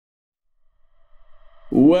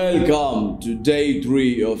Welcome to day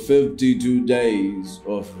 3 of 52 days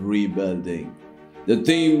of rebuilding. The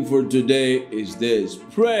theme for today is this: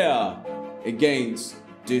 prayer against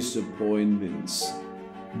disappointments.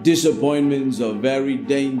 Disappointments are very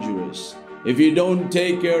dangerous. If you don't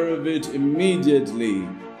take care of it immediately,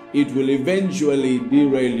 it will eventually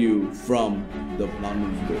derail you from the plan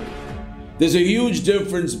of God. There's a huge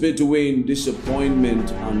difference between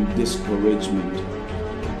disappointment and discouragement.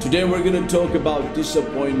 Today we're going to talk about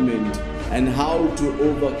disappointment and how to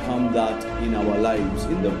overcome that in our lives,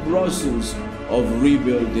 in the process of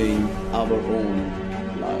rebuilding our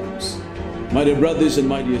own lives. My dear brothers and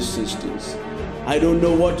my dear sisters, I don't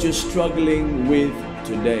know what you're struggling with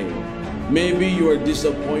today. Maybe you are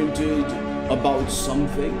disappointed about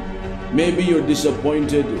something. Maybe you're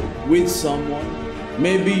disappointed with someone.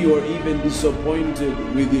 Maybe you're even disappointed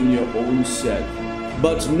within your own self.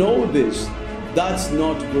 But know this: that's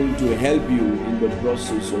not going to help you in the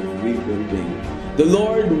process of rebuilding. The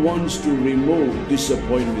Lord wants to remove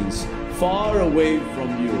disappointments far away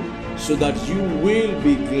from you so that you will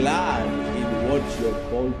be glad in what you're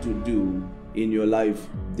called to do in your life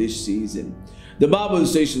this season. The Bible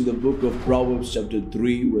says in the book of Proverbs chapter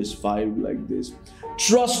 3 verse 5 like this: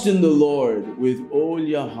 trust in the Lord with all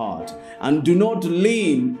your heart and do not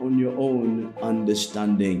lean on your own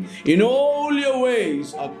understanding. In all your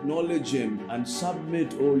ways acknowledge Him and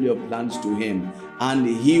submit all your plans to Him, and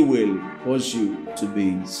He will cause you to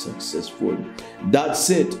be successful. That's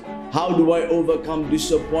it. How do I overcome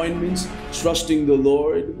disappointments? Trusting the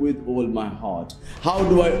Lord with all my heart. How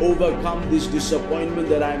do I overcome this disappointment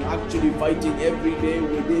that I'm actually fighting every day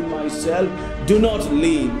within myself? Do not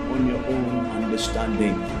lean on your own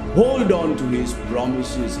understanding. Hold on to His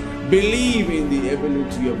promises. Believe in the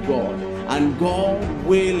ability of God, and God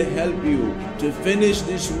will help you to finish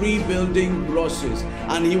this rebuilding process,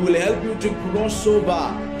 and He will help you to cross over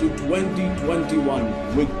to 2021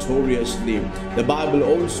 victoriously. The Bible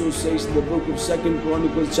also says in the book of 2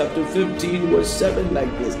 Chronicles chapter 15 verse 7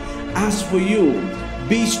 like this: as for you,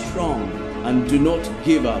 be strong and do not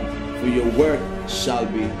give up, for your work shall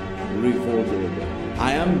be rewarded.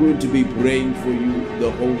 I am going to be praying for you the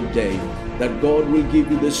whole day that God will give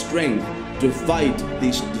you the strength to fight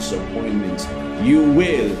these disappointments. You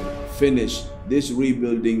will finish this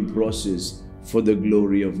rebuilding process for the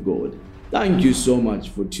glory of God. Thank you so much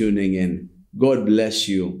for tuning in. God bless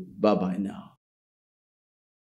you. Bye-bye now.